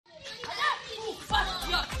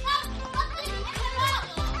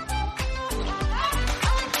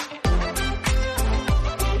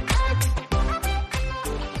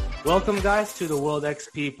Welcome, guys, to the World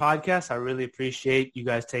XP podcast. I really appreciate you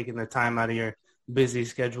guys taking the time out of your busy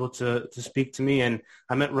schedule to speak to me. And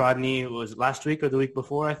I met Rodney, was it last week or the week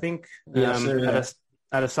before, I think? Yes, sir.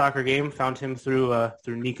 At a soccer game. Found him through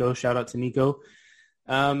Nico. Shout out to Nico.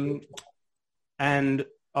 And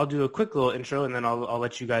I'll do a quick little intro, and then I'll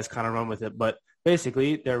let you guys kind of run with it. But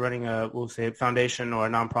basically, they're running we'll say, foundation or a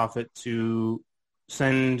nonprofit to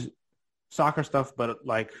send soccer stuff, but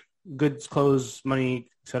like goods, clothes, money,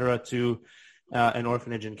 etc., to an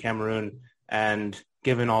orphanage in Cameroon. And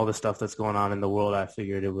given all the stuff that's going on in the world, I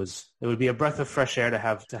figured it would be a breath of fresh air to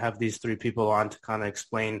have these three people on to kind of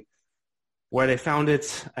explain where they found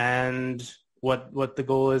it and what the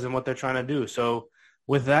goal is and what they're trying to do. So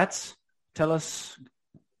with that, tell us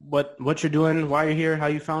what you're doing, why you're here, how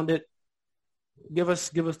you found it. Give us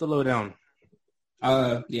the lowdown.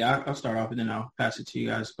 I'll start off and then I'll pass it to you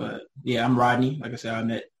guys. But yeah, I'm Rodney. Like I said, I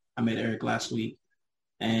met Eric last week,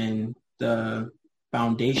 and the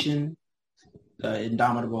foundation, the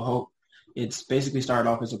Indomitable Hope, it's basically started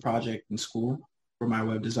off as a project in school for my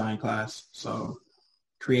web design class. So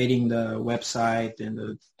creating the website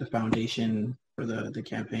and the foundation for the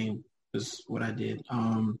campaign was what I did.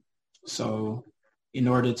 So in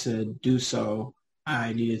order to do so,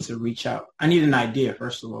 I needed to reach out. I needed an idea,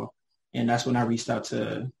 first of all. And that's when I reached out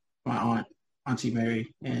to my Auntie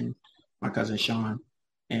Mary, and my cousin Sean.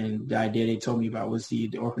 And the idea they told me about was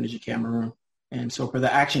the orphanage in Cameroon. And so for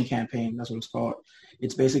the action campaign, that's what it's called.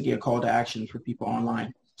 It's basically a call to action for people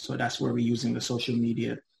online. So that's where we're using the social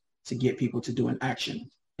media to get people to do an action.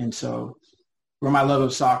 And so for my love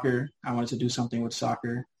of soccer, I wanted to do something with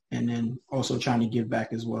soccer, and then also trying to give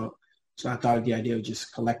back as well. So I thought of the idea of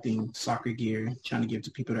just collecting soccer gear, trying to give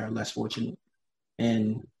to people that are less fortunate.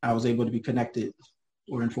 And I was able to be connected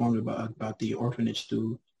or informed about the orphanage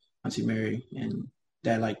through Auntie Mary. And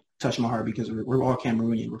that touched my heart because we're all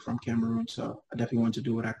Cameroonian. We're from Cameroon. So I definitely wanted to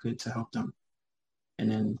do what I could to help them.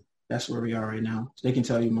 And then that's where we are right now. So they can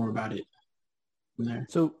tell you more about it from there.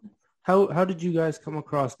 So how did you guys come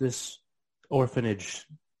across this orphanage?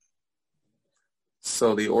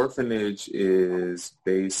 So the orphanage is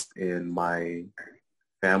based in my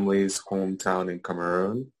family's hometown in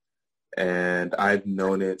Cameroon. And I've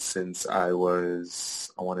known it since I was,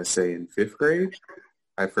 I want to say, in 5th grade.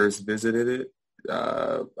 I first visited it.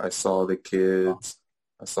 I saw the kids.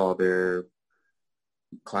 I saw their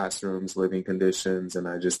classrooms, living conditions, and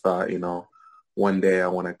I just thought, one day I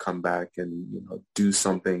want to come back and, do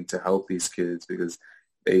something to help these kids because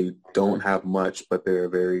they don't have much, but they're a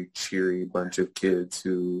very cheery bunch of kids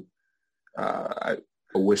who I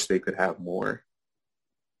wish they could have more.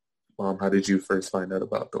 Mom, how did you first find out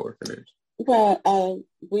about the orphanage? Well,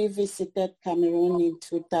 we visited Cameroon in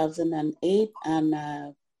 2008,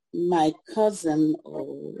 and my cousin,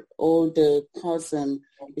 or older cousin,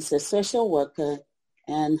 is a social worker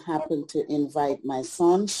and happened to invite my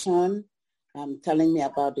son, Sean, telling me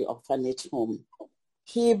about the orphanage home.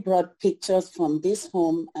 He brought pictures from this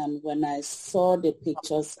home, and when I saw the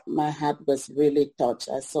pictures, my heart was really touched.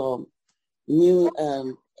 I saw new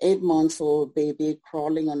 8-month-old baby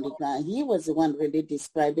crawling on the ground. He was the one really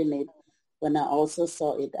describing it. When I also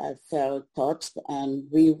saw it, I felt touched,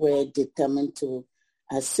 and we were determined to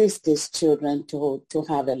assist these children to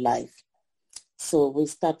have a life. So we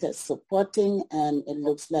started supporting, and it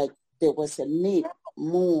looks like there was a need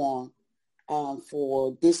more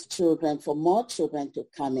for these children, for more children to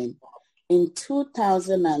come in. In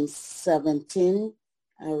 2017,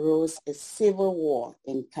 arose a civil war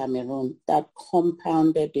in Cameroon that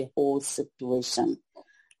compounded the whole situation.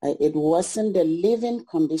 It wasn't the living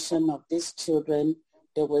condition of these children.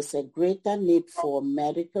 There was a greater need for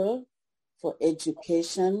medical, for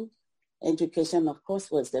education. Education, of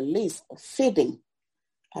course, was the least. Feeding.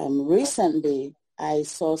 Recently, I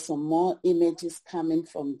saw some more images coming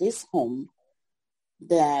from this home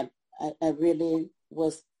that I really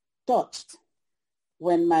was touched.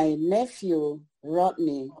 When my nephew,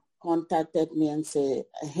 Rodney, contacted me and said,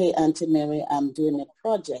 "Hey, Auntie Mary, I'm doing a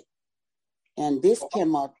project." And this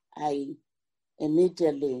came out, I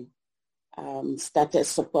immediately started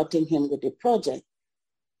supporting him with the project.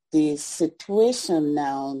 The situation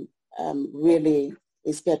now really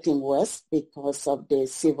is getting worse because of the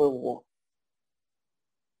civil war.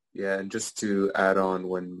 Yeah, and just to add on,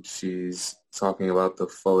 when she's talking about the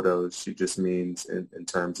photos, she just means in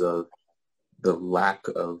terms of the lack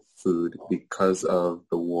of food because of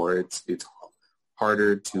the war. It's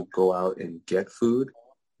harder to go out and get food,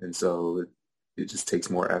 and so it just takes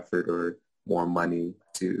more effort or more money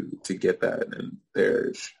to get that. And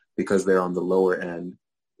because they're on the lower end,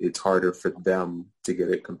 it's harder for them to get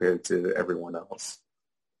it compared to everyone else.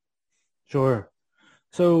 Sure.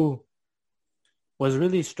 So what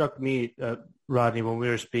really struck me, Rodney, when we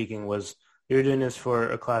were speaking was you're doing this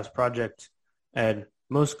for a class project, and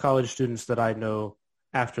most college students that I know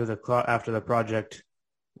after the project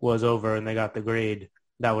was over and they got the grade,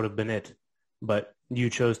 that would have been it. But you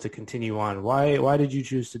chose to continue on. Why did you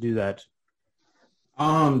choose to do that?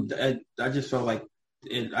 I just felt like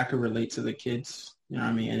I could relate to the kids, you know what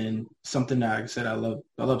I mean? And then something that, like I said, I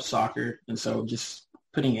love soccer. And so just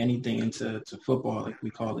putting anything into football, like we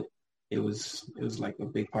call it, it was like a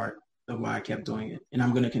big part of why I kept doing it. And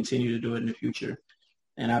I'm going to continue to do it in the future.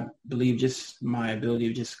 And I believe just my ability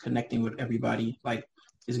of just connecting with everybody, like,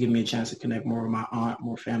 is giving me a chance to connect more with my aunt,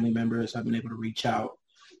 more family members. I've been able to reach out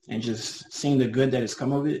and just seeing the good that has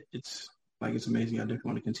come of it. It's amazing. I definitely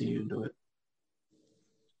want to continue to do it.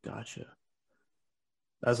 Gotcha.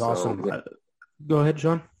 That's awesome. Go ahead,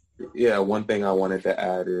 Sean. Yeah, one thing I wanted to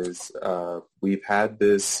add is we've had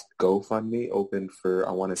this GoFundMe open for,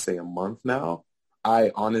 I want to say, a month now.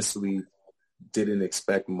 I honestly didn't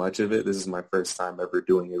expect much of it. This is my first time ever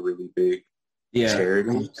doing a really big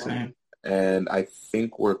charity. Same. And I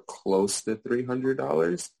think we're close to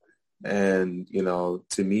 $300. And,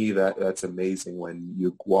 to me, that's amazing when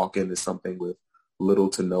you walk into something with little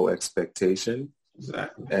to no expectation.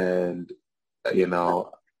 Exactly. And,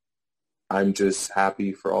 I'm just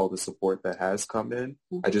happy for all the support that has come in.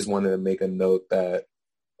 I just wanted to make a note that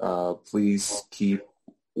please keep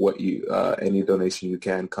any donation you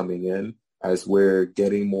can coming in, as we're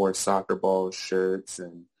getting more soccer balls, shirts,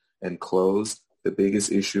 and clothes. The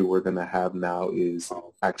biggest issue we're going to have now is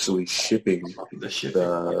actually shipping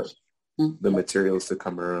the materials to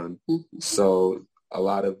Cameroon. So a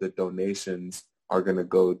lot of the donations are going to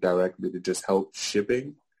go directly to just help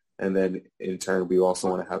shipping. And then in turn, we also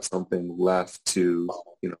want to have something left to,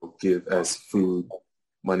 give as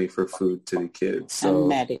money for food to the kids. So, and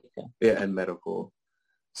medical. Yeah, and medical.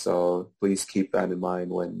 So please keep that in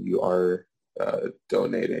mind when you are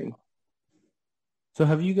donating. So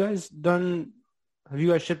have you guys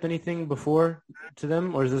shipped anything before to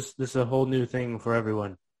them, or is this a whole new thing for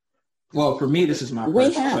everyone? Well, for me, this is my we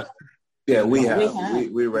first. Have. Yeah, we have.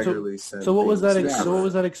 We regularly send. So what was that? So what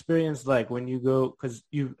was that experience like when you go? Because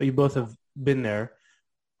you both have been there.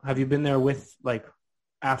 Have you been there with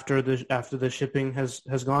after the shipping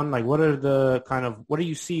has gone? Like, what do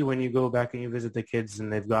you see when you go back and you visit the kids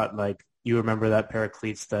and they've got you remember that pair of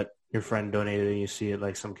cleats that your friend donated and you see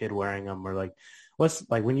it some kid wearing them, or what's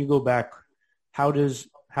when you go back? How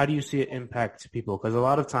do you see it impact people? Because a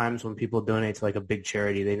lot of times when people donate to a big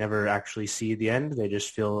charity, they never actually see the end. They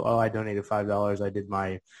just feel, oh, I donated $5. I did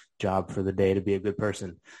my job for the day to be a good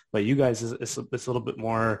person. But you guys, it's a little bit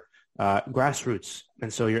more grassroots,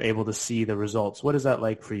 and so you're able to see the results. What is that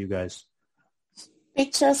like for you guys?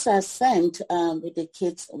 Pictures are sent with the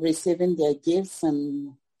kids receiving their gifts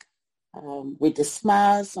and with the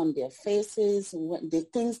smiles on their faces. The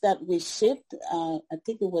things that we shipped, I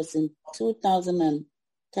think it was in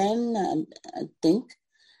 2010, I think,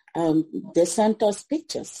 they sent us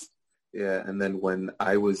pictures. Yeah, and then when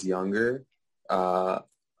I was younger,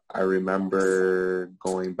 I remember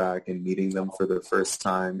going back and meeting them for the first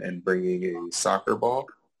time and bringing a soccer ball.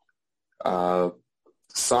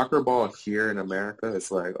 Soccer ball here in America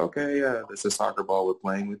is okay, yeah, this is a soccer ball, we're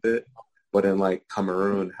playing with it. But in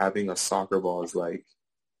Cameroon, having a soccer ball is I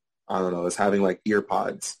don't know, it's having ear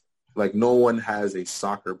pods. No one has a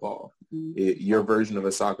soccer ball. Your version of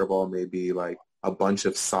a soccer ball may be a bunch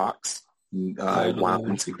of socks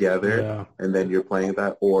wound together, and then you're playing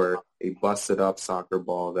that, or a busted up soccer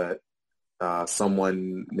ball that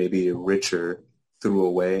someone maybe richer threw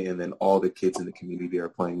away, and then all the kids in the community are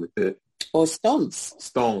playing with it. Or stones.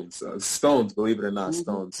 Stones, believe it or not,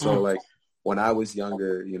 stones. So when I was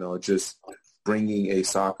younger, just bringing a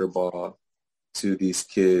soccer ball to these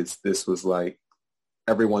kids, this was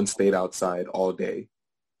everyone stayed outside all day,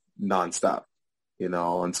 nonstop,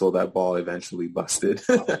 until that ball eventually busted.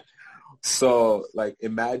 So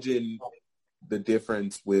imagine the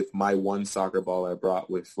difference with my one soccer ball I brought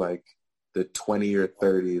with the 20 or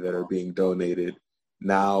 30 that are being donated.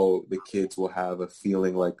 Now the kids will have a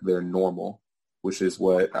feeling like they're normal, which is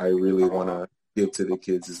what I really want to give to the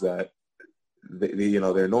kids, is that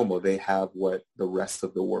they're normal. They have what the rest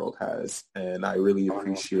of the world has. And I really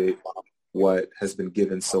appreciate what has been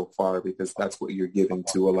given so far, because that's what you're giving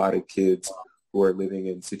to a lot of kids who are living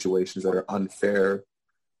in situations that are unfair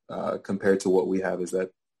compared to what we have, is that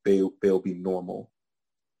they'll be normal.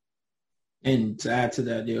 And to add to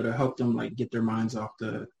that, to help them get their minds off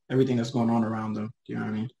everything that's going on around them. Do you know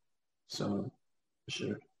what I mean? So, for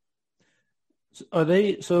sure.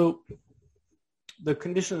 So the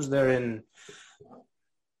conditions they're in,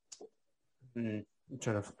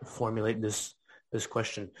 trying to formulate this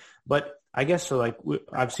question. But I guess so. Like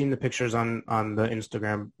I've seen the pictures on the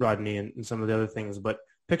Instagram, Rodney, and some of the other things, but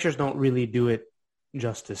pictures don't really do it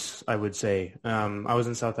justice, I would say. I was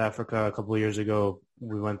in South Africa a couple of years ago.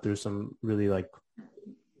 We went through some really like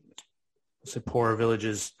poor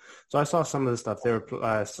villages. So I saw some of the stuff. There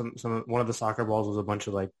were one of the soccer balls was a bunch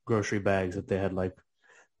of like grocery bags that they had like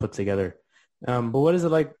put together. But what is it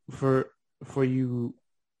like for you?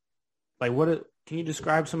 Like can you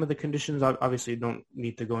describe some of the conditions? Obviously, you don't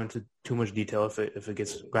need to go into too much detail if it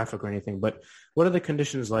gets graphic or anything. But what are the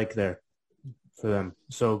conditions like there for them?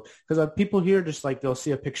 So because people here just like they'll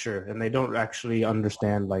see a picture and they don't actually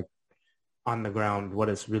understand like on the ground what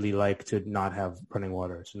it's really like to not have running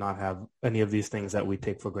water, to not have any of these things that we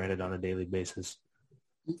take for granted on a daily basis.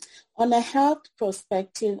 On a health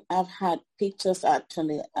perspective, I've had pictures.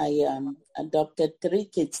 Actually, I adopted 3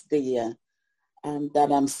 kids the year that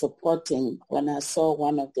I'm supporting. When I saw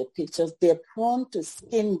one of the pictures, they're prone to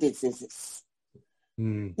skin diseases.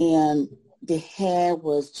 And the hair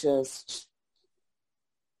was just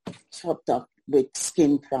chopped up with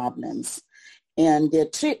skin problems. And their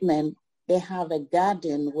treatment, they have a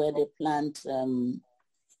garden where they plant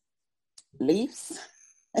leaves,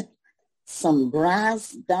 some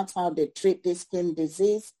grass. That's how they treat the skin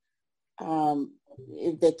disease.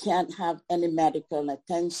 If they can't have any medical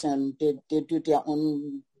attention, they do their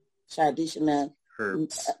own traditional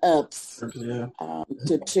herbs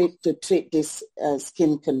to treat this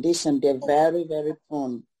skin condition. They're very, very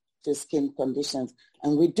prone to skin conditions.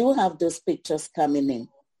 And we do have those pictures coming in.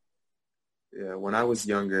 Yeah, when I was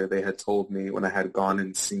younger, they had told me when I had gone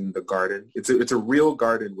and seen the garden, it's a real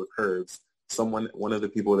garden with herbs. One of the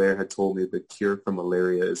people there had told me the cure for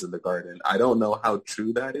malaria is in the garden. I don't know how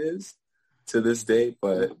true that is to this day,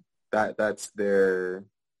 but that's their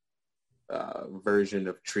version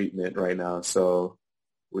of treatment right now. So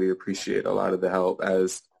we appreciate a lot of the help.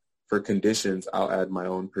 As for conditions, I'll add my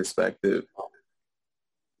own perspective.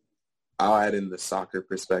 I'll add in the soccer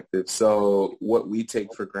perspective. So what we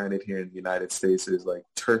take for granted here in the United States is like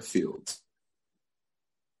turf fields.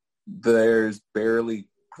 There's barely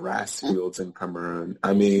grass fields in Cameroon.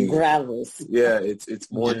 I mean, gravels. Yeah,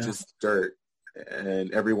 it's more just dirt,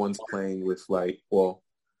 and everyone's playing with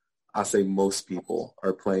I'll say most people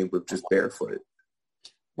are playing with just barefoot.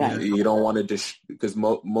 Right. You don't want to because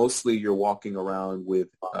mostly you're walking around with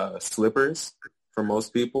slippers for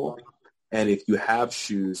most people. And if you have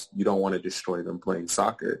shoes, you don't want to destroy them playing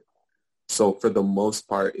soccer. So for the most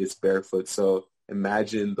part, it's barefoot. So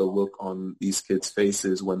imagine the look on these kids'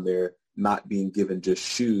 faces when they're not being given just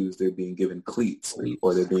shoes, they're being given cleats,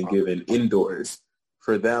 or they're being given indoors.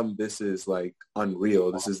 For them, this is like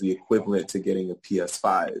unreal. This is the equivalent to getting a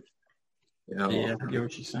PS5. You know? Yeah, I get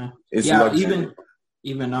what you're saying. It's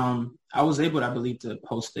even I was able, I believe, to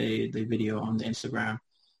post the video on the Instagram.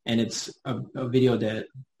 And it's a video that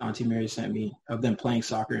Auntie Mary sent me of them playing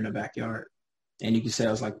soccer in the backyard. And you can say it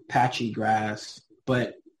was like patchy grass.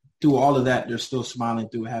 But through all of that, they're still smiling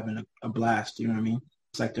through having a blast. You know what I mean?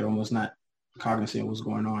 It's like they're almost not cognizant of what's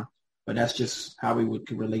going on. But that's just how we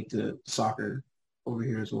could relate to soccer over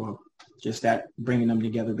here as well. Just that bringing them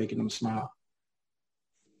together, making them smile.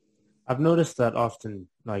 I've noticed that often,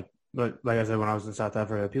 like I said, when I was in South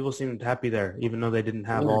Africa, people seemed happy there, even though they didn't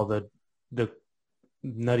have all the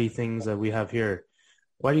nutty things that we have here.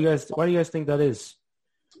 Why do you guys think that is?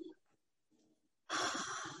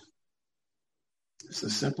 It's a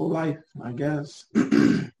simple life, I guess.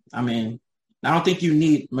 I mean, I don't think you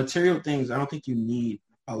need material things. I don't think you need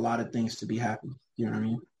a lot of things to be happy. You know what I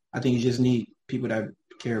mean? I think you just need people that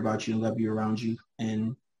care about you and love you around you,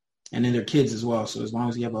 and then their kids as well. So as long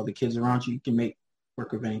as you have other kids around you, you can make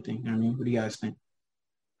work of anything. You know what I mean? What do you guys think?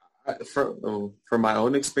 For my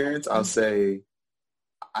own experience, I'll say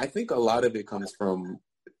I think a lot of it comes from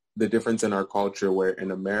the difference in our culture, where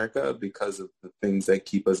in America, because of the things that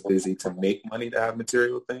keep us busy to make money to have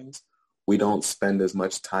material things, we don't spend as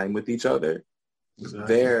much time with each other.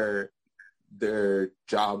 Exactly. Their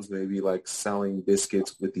jobs may be like selling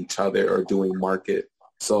biscuits with each other or doing market.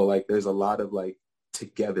 So like there's a lot of like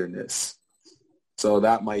togetherness. So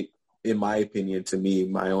that might, in my opinion, to me,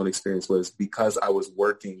 my own experience was because I was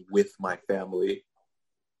working with my family,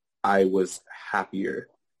 I was happier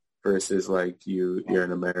versus like you're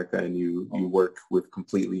in America and you work with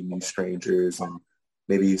completely new strangers and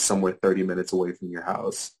maybe somewhere 30 minutes away from your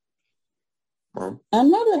house.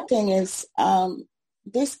 Another thing is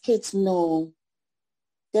these kids know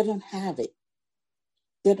they don't have it.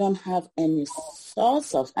 They don't have any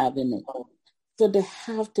source of having it. So they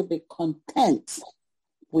have to be content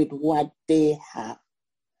with what they have.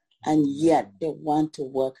 and yet they want to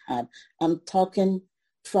work hard. I'm talking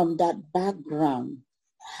from that background,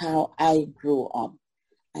 how I grew up.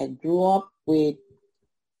 I grew up with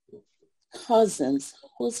cousins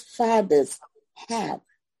whose fathers had,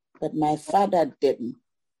 but my father didn't.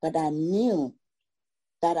 But I knew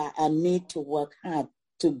that I need to work hard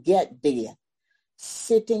to get there.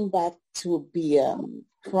 Sitting back to be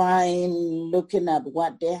crying, looking at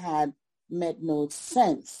what they had made no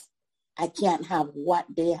sense. I can't have what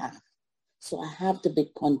they have. So I have to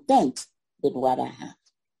be content with what I have.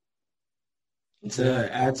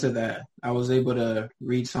 To add to that, I was able to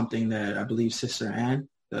read something that I believe Sister Ann,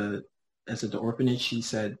 as at the orphanage, she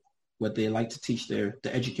said what they like to teach there,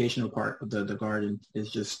 the educational part of the garden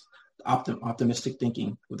is just optimistic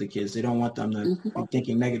thinking with the kids. They don't want them to be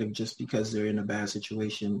thinking negative just because they're in a bad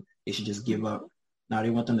situation. They should just give up. Now they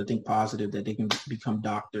want them to think positive, that they can become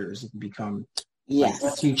doctors, become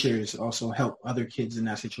teachers, also help other kids in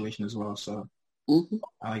that situation as well. So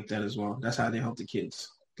I like that as well. That's how they help the kids,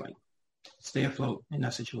 like stay afloat in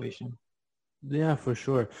that situation. Yeah, for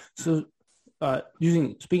sure. So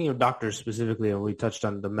speaking of doctors specifically, and we touched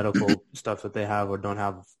on the medical stuff that they have or don't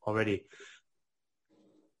have already,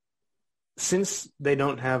 since they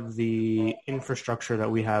don't have the infrastructure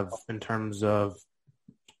that we have in terms of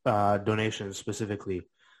donations specifically,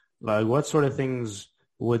 like what sort of things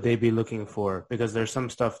would they be looking for? Because there's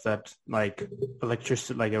some stuff that like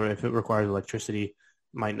electricity, like if it requires electricity,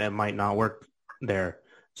 might not work there.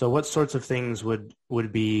 So what sorts of things would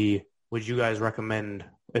you guys recommend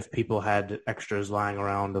if people had extras lying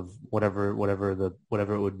around of whatever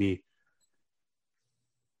it would be?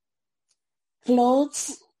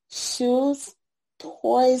 Clothes, shoes,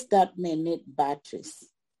 toys that may need batteries.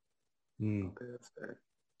 Okay, that's fair.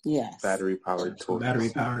 Yes. Battery-powered toys.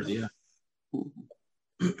 Battery-powered, yeah.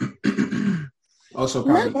 Also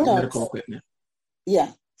probably medical equipment.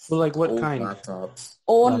 Yeah. So like what Old kind? laptops.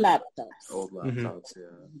 Old laptops. Old laptops,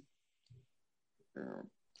 yeah.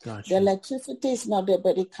 Gotcha. The electricity is not there,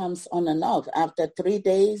 but it comes on and off. After 3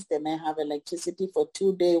 days, they may have electricity for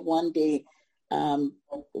 2 days, 1 day,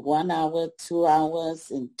 1 hour, 2 hours,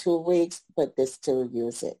 in 2 weeks, but they still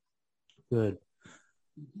use it. Good.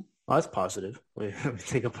 Well, that's positive. We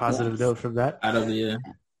take a positive note from that. Out of the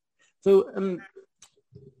So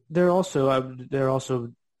they're also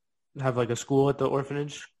have like a school at the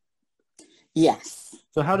orphanage? Yes.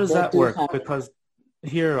 So how does that work? Because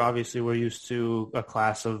here, obviously, we're used to a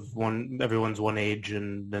class of everyone's one age,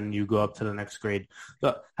 and then you go up to the next grade.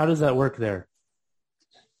 So how does that work there?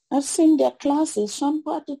 I've seen their classes. Sean,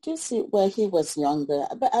 what did you see? Well, he was younger,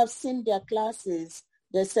 but I've seen their classes.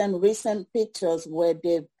 They send recent pictures where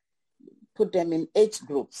they put them in age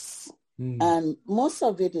groups. And most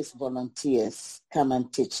of it is volunteers come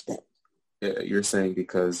and teach them. Yeah, you're saying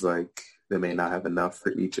because like they may not have enough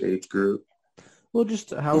for each age group? Well,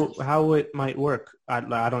 just how it might work. I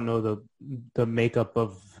don't know the makeup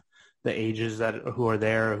of the ages who are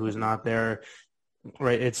there, who's not there.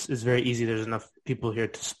 Right, it's very easy. There's enough people here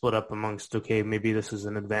to split up amongst. Okay, maybe this is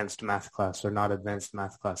an advanced math class or not advanced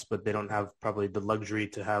math class, but they don't have probably the luxury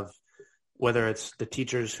to have. Whether it's the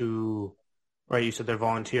teachers who, right? You said they're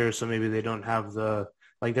volunteers, so maybe they don't have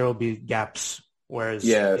there will be gaps. Whereas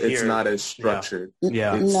it's not as structured.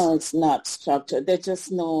 Yeah. No, it's not structured. They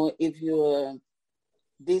just know if you're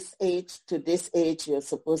this age to this age, you're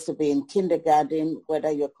supposed to be in kindergarten,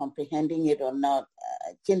 whether you're comprehending it or not.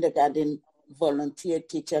 Kindergarten volunteer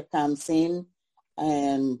teacher comes in,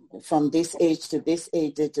 and from this age to this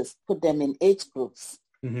age, they just put them in age groups.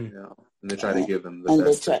 Mm-hmm. Yeah, and they try to give them the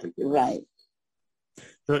best. Right.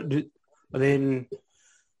 So are they in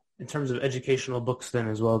terms of educational books then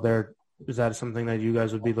as well? Is that something that you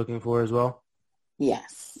guys would be looking for as well?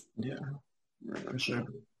 Yes. Yeah, for sure.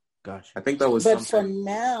 Gotcha. I think that was But for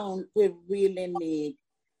now, we really need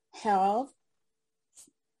health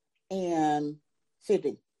and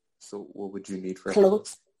feeding. So what would you need for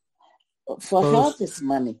clothes? For health is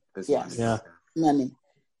money. Yes. Yeah. Money.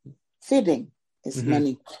 Feeding is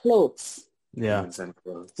money. Clothes. Yeah. And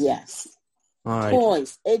clothes. Yes. All right.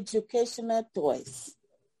 Toys. Educational toys.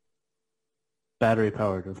 Battery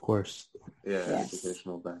powered, of course. Yeah. Yes.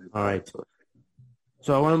 Educational battery. All right.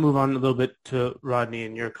 So I want to move on a little bit to Rodney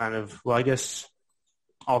and your kind of, well, I guess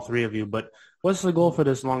all three of you, but what's the goal for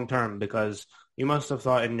this long term? Because you must have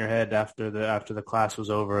thought in your head after the class was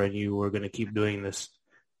over and you were going to keep doing this,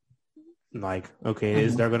 like, okay,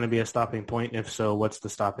 is there going to be a stopping point? If so, what's the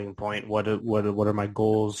stopping point? What are my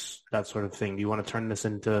goals? That sort of thing. Do you want to turn this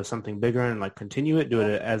into something bigger and like continue it, do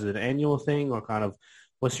it as an annual thing, or kind of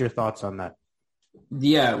what's your thoughts on that?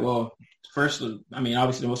 Yeah, well, first, I mean,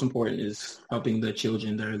 obviously the most important is helping the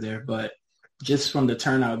children that are there, but just from the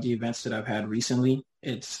turnout, the events that I've had recently,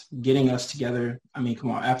 it's getting us together. I mean,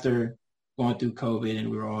 come on, after going through COVID and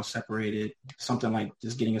we were all separated, something like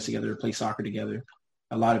just getting us together to play soccer together.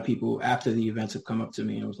 A lot of people after the events have come up to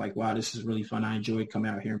me and was like, wow, this is really fun. I enjoyed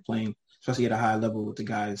coming out here and playing, especially at a high level with the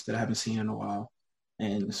guys that I haven't seen in a while.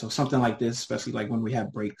 And so something like this, especially like when we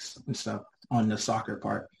have breaks and stuff on the soccer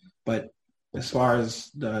part. But as far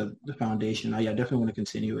as the foundation, I definitely want to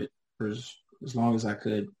continue it for as long as I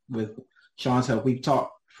could. With Sean's help, we've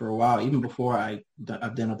talked for a while, even before I've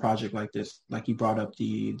done a project like this. Like you brought up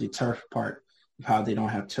the turf part of how they don't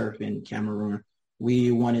have turf in Cameroon.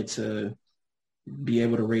 We wanted to be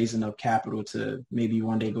able to raise enough capital to maybe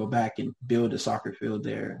one day go back and build a soccer field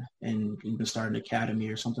there and even start an academy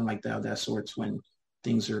or something like that sorts when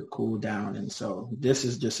things are cooled down. And so this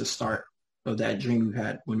is just a start of that dream we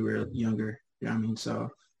had when we were younger. You know what I mean? So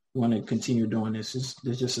we want to continue doing this. It's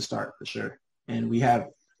just a start for sure. And we have,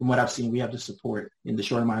 from what I've seen, we have the support in the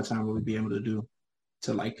short amount of time we'll be able to do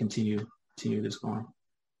to like continue this going.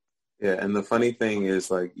 Yeah, and the funny thing is,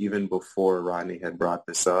 like, even before Rodney had brought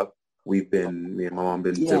this up, me and my mom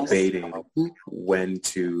been debating when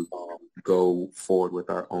to go forward with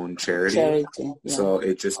our own charity. Yeah. So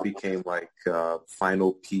it just became like a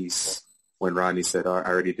final piece when Rodney said, I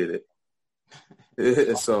already did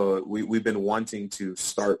it. So we've been wanting to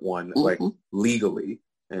start one like legally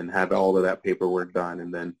and have all of that paperwork done.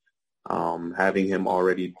 And then having him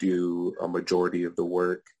already do a majority of the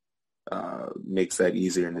work makes that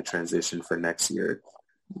easier in the transition for next year.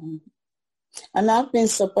 And I've been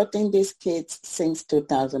supporting these kids since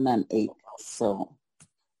 2008. So,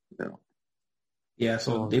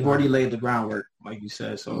 so they've already laid the groundwork, like you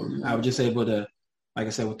said. So I was just able to, like I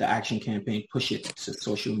said, with the action campaign, push it to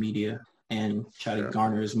social media and try to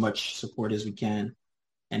garner as much support as we can.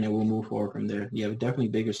 And then we'll move forward from there. Yeah, definitely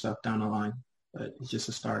bigger stuff down the line, but it's just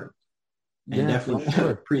a start. And definitely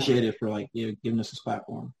appreciate it for giving us this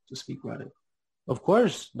platform to speak about it. Of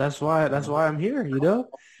course. That's why I'm here,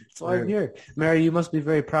 That's why I'm here. Mary, you must be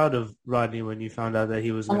very proud of Rodney when you found out that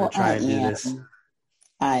he was going to try and do this.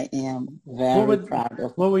 I am very proud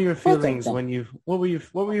of. What were your feelings when you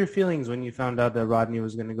found out that Rodney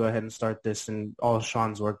was going to go ahead and start this and all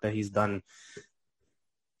Sean's work that he's done?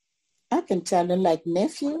 I can tell you like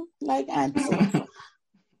nephew, like auntie.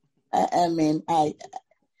 I mean,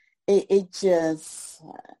 it just,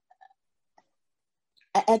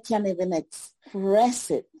 I can't even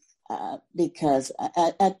express it because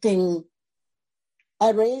I think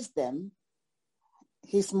I raised them.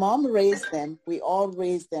 His mom raised them. We all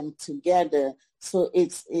raised them together. So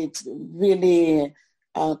it's really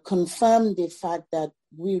confirmed the fact that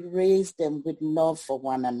we raised them with love for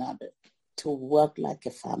one another to work like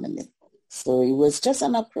a family. So it was just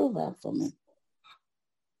an approval for me.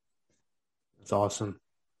 That's awesome.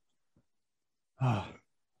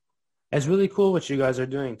 It's really cool what you guys are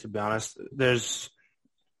doing, to be honest. There's,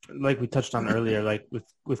 like we touched on earlier, like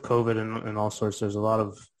with COVID and all sorts, there's a lot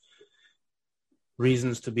of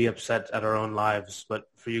reasons to be upset at our own lives, but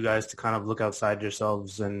for you guys to kind of look outside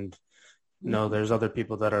yourselves and know there's other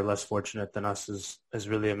people that are less fortunate than us is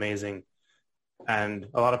really amazing. And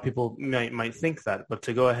a lot of people might think that, but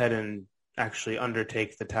to go ahead and actually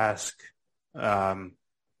undertake the task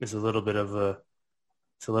is a little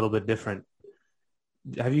bit different.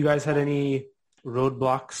 Have you guys had any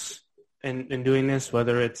roadblocks in doing this,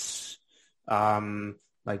 whether it's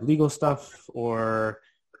like legal stuff or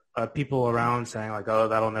people around saying like, oh,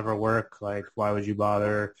 that'll never work, like why would you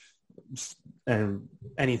bother, and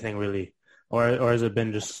anything really, or has it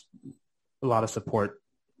been just a lot of support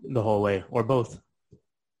the whole way, or both?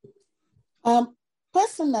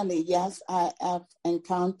 Personally, yes, I have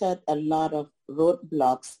encountered a lot of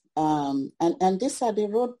roadblocks. And these are the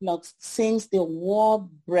roadblocks since the war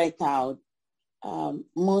break out.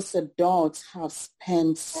 Most adults have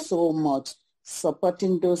spent so much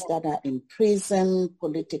supporting those that are in prison,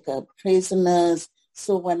 political prisoners.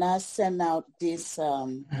 So when I send out this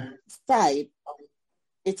site,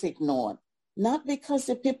 it's ignored. Not because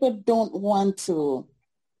the people don't want to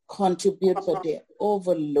contribute, but they're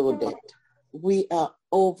overloaded. We are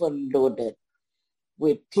overloaded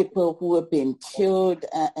with people who have been killed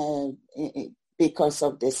because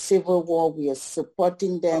of the civil war. We are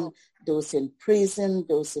supporting them, those in prison,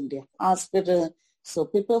 those in the hospital. So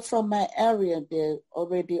people from my area, they're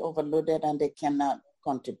already overloaded and they cannot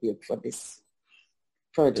contribute for this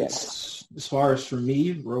project. As far as for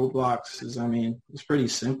me, roadblocks is, it's pretty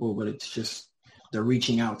simple, but it's just the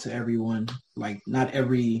reaching out to everyone. Like not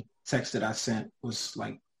every text that I sent was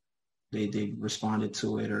like, they responded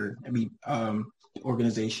to it, or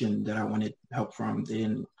organization that I wanted help from, they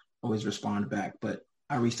didn't always respond back. But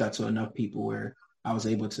I reached out to enough people where I was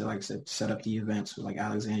able to, like I said, set up the events with like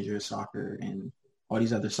Alexandria Soccer and all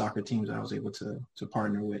these other soccer teams that I was able to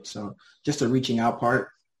partner with. So just the reaching out part,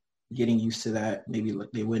 getting used to that. Maybe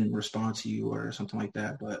like they wouldn't respond to you or something like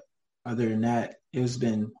that. But other than that, it's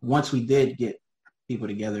been, once we did get people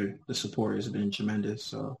together, the support has been tremendous.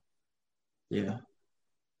 So yeah.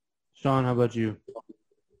 Sean, how about you?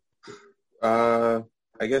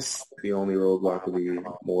 I guess the only roadblock would be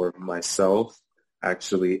more of myself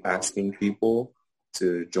actually asking people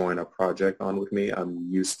to join a project on with me. I'm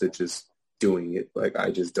used to just doing it. Like,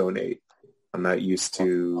 I just donate. I'm not used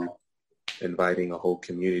to inviting a whole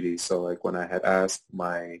community. So like when I had asked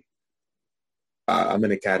I'm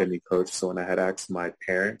an academy coach, so when I had asked my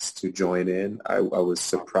parents to join in, I was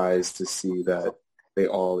surprised to see that they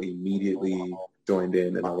all immediately joined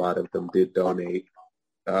in, and a lot of them did donate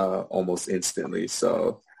almost instantly.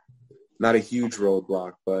 So not a huge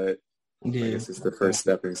roadblock, but I guess it's the first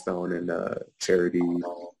stepping stone in a charity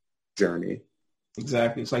journey.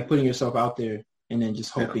 Exactly. It's like putting yourself out there and then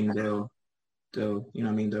just hoping they'll you know what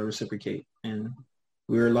I mean, they'll reciprocate. And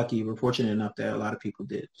we were lucky, we're fortunate enough that a lot of people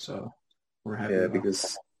did. So we're happy. Yeah,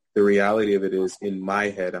 because the reality of it is, in my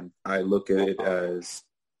head, I look at it as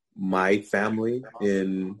my family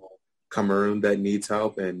in Cameroon that needs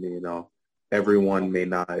help, and you know, everyone may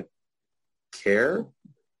not care,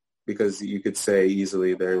 because you could say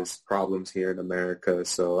easily there's problems here in America,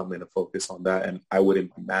 so I'm going to focus on that, and I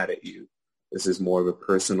wouldn't be mad at you. This is more of a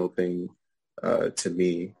personal thing to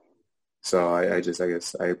me. So I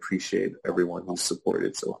guess I appreciate everyone who's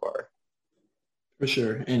supported so far. For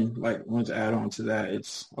sure. And like, wanted to add on to that,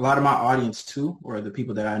 it's a lot of my audience too, or the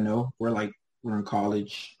people that I know, we're in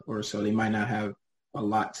college, or so they might not have a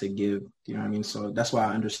lot to give, you know what I mean? So that's why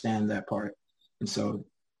I understand that part. And so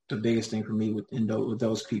the biggest thing for me with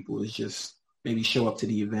those people is just maybe show up to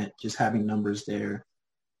the event, just having numbers there,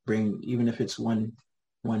 bring, even if it's one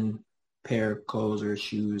pair of clothes or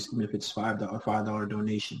shoes, even if it's $5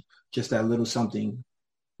 donation, just that little something,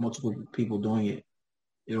 multiple people doing it,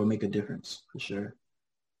 it'll make a difference for sure.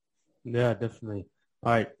 Yeah, definitely.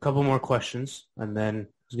 All right, couple more questions, and then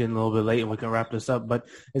it's getting a little bit late and we can wrap this up. But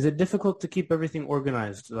is it difficult to keep everything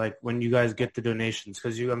organized, like when you guys get the donations?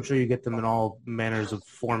 Because I'm sure you get them in all manners of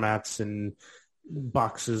formats and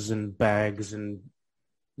boxes and bags and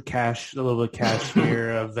cash, a little bit of cash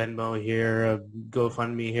here, a Venmo here, a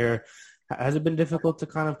GoFundMe here. Has it been difficult to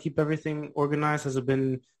kind of keep everything organized? Has it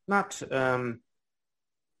been not, I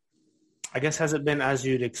guess, has it been as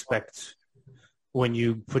you'd expect when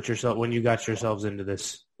you got yourselves into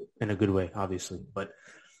this, in a good way, obviously, but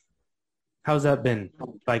how's that been,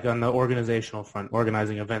 like on the organizational front,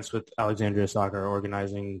 organizing events with Alexandria Soccer,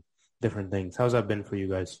 organizing different things? How's that been for you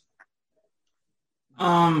guys?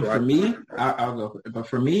 For me, I'll go for it. But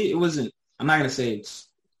for me, it wasn't, I'm not going to say it's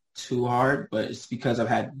too hard, but it's because I've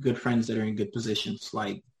had good friends that are in good positions,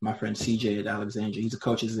 like my friend CJ at Alexandria. He's a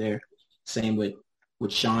coach there. Same with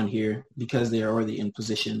Sean here. Because they are already in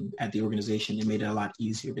position at the organization, it made it a lot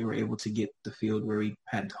easier. They were able to get the field where we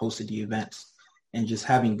had hosted the events, and just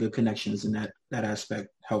having good connections in that aspect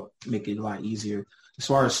helped make it a lot easier. As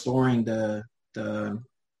far as storing the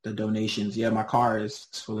donations, yeah, my car is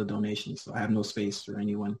full of donations, so I have no space for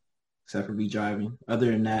anyone except for me driving. Other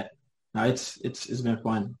than that, no, it's been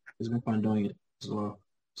fun. It's been fun doing it as well.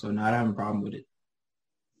 So no, I don't have a problem with it.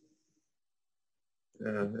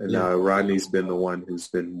 And Rodney's been the one who's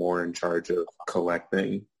been more in charge of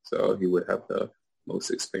collecting, so he would have the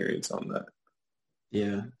most experience on that.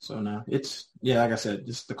 Yeah, so no, like I said,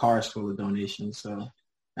 just the car is full of donations. So,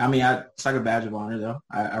 I mean, it's like a badge of honor, though.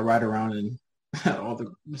 I ride around and all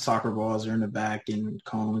the soccer balls are in the back and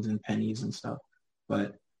cones and pennies and stuff.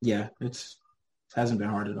 But yeah, it hasn't been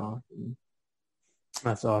hard at all.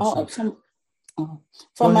 That's awesome.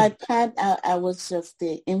 For my part, I was just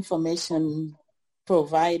the information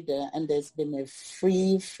provider, and there's been a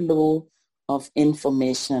free flow of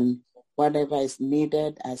information. Whatever is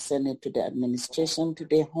needed, I send it to the administration at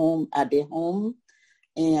the home,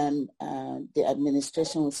 and the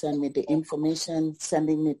administration will send me the information,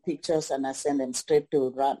 sending me pictures, and I send them straight to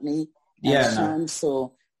Rodney and Sean.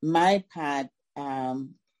 So my part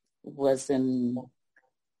wasn't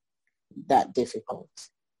that difficult.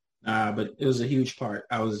 But it was a huge part.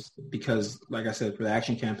 Because, like I said, for the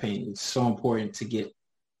action campaign, it's so important to get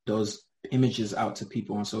those images out to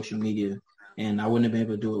people on social media. And I wouldn't have been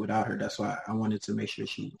able to do it without her. That's why I wanted to make sure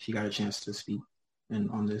she got a chance to speak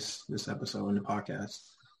on this episode in the podcast.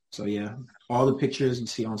 So yeah, all the pictures you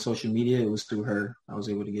see on social media, it was through her. I was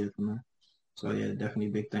able to get it from her. So yeah, definitely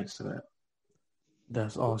big thanks to that.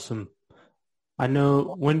 That's awesome. I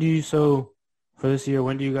know, for this year,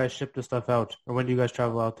 when do you guys ship the stuff out? Or when do you guys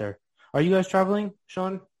travel out there? Are you guys traveling,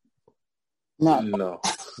 Sean? No.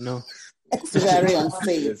 No. It's very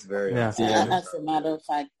unsafe. It's very Yeah. As a matter of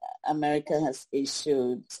fact, America has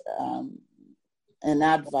issued an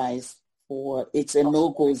advice for it's a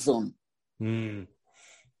no-go zone. Mm.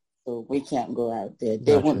 So we can't go out there.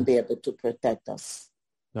 They Gotcha. won't be able to protect us.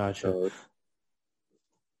 Gotcha. So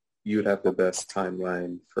you'd have the best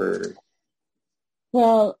timeline for...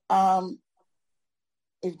 Well,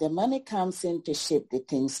 if the money comes in to ship the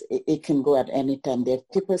things, it can go at any time. There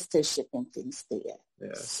are people still shipping things there.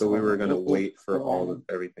 Yeah, so we were going to wait for all of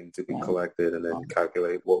everything to be collected and then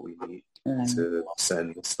calculate what we need to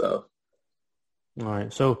send and stuff. All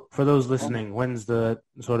right. So for those listening, when's the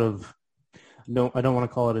sort of, no, I don't want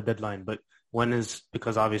to call it a deadline, but when is,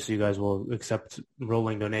 because obviously you guys will accept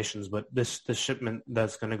rolling donations, but this shipment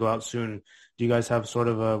that's going to go out soon, do you guys have sort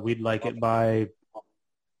of a, we'd like it by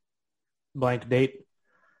blank date?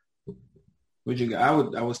 I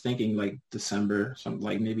was thinking like December, something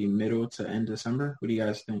like maybe middle to end December. What do you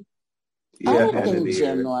guys think? Yeah, I would end of think the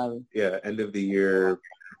January. year. Yeah, end of the year.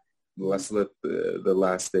 Let's let the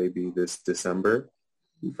last day be this December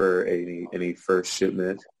for any first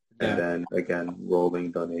shipment, and then again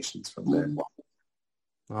rolling donations from there.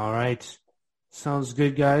 All right. Sounds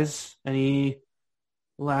good, guys. Any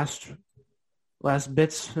last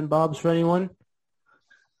bits and bobs for anyone?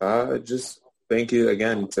 Just thank you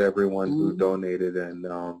again to everyone who donated, and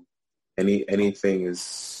anything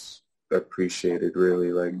is appreciated.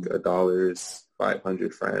 Really, like $1 is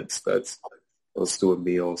 500 francs. That's close to a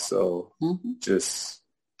meal. So just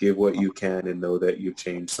give what you can and know that you've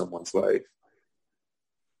changed someone's life.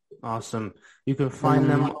 Awesome. You can find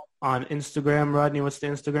them on Instagram. Rodney, what's the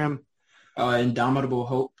Instagram? Indomitable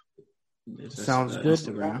Hope. Sounds good.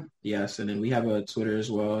 Instagram. Yes, and then we have a Twitter as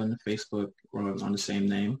well and Facebook on the same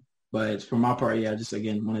name. But for my part, just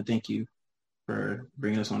again want to thank you for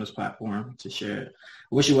bringing us on this platform to share it.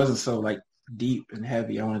 I wish it wasn't so like deep and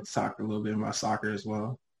heavy. I wanted to talk a little bit about soccer as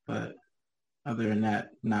well. But other than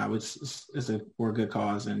that, it's for a good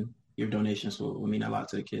cause, and your donations will mean a lot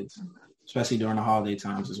to the kids, especially during the holiday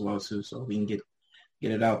times as well too. So we can get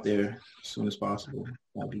it out there as soon as possible.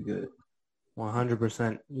 That'd be good.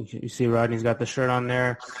 100%. You see Rodney's got the shirt on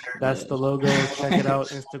there. That's the logo. Check it out.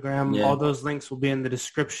 Instagram. Yeah. All those links will be in the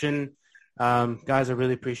description. Guys, I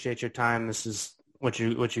really appreciate your time. This is what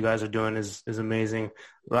you guys are doing is amazing.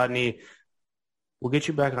 Rodney, we'll get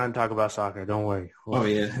you back on and talk about soccer. Don't worry.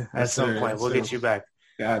 At some point, we'll get you back.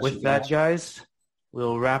 With that, guys,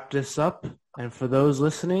 we'll wrap this up. And for those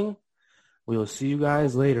listening, we will see you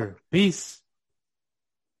guys later. Peace.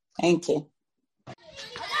 Thank you.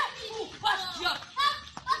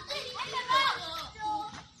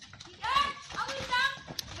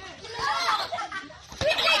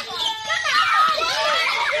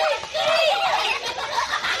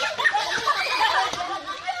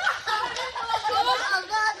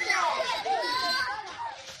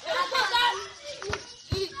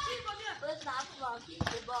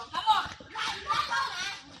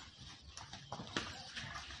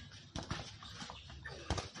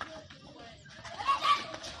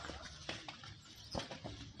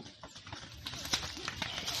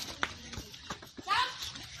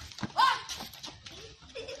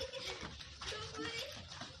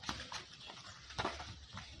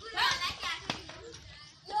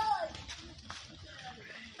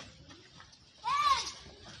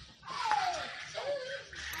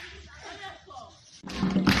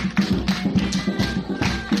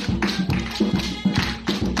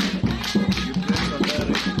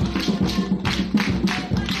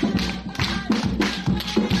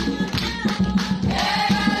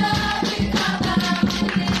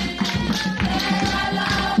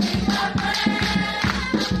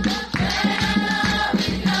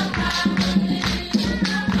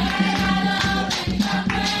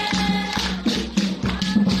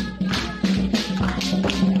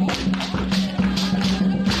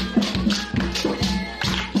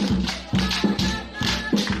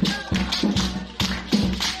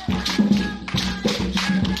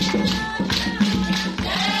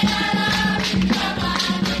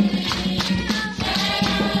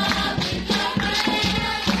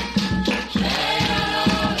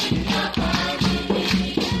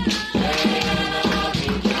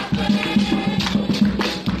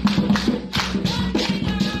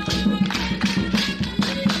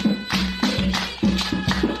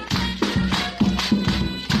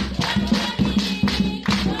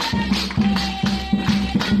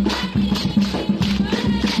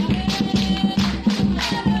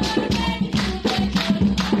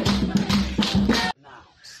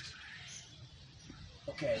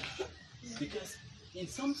 Okay. Because in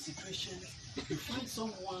some situations, you find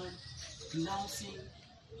someone pronouncing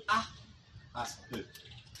ah as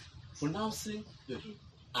pronouncing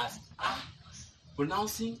as ah,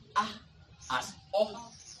 pronouncing ah as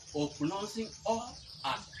oh, or pronouncing oh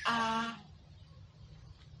as ah.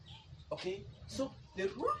 Okay, so the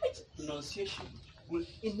right pronunciation will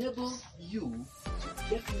enable you to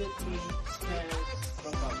definitely spell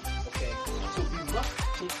properly. Okay, so we must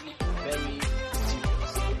take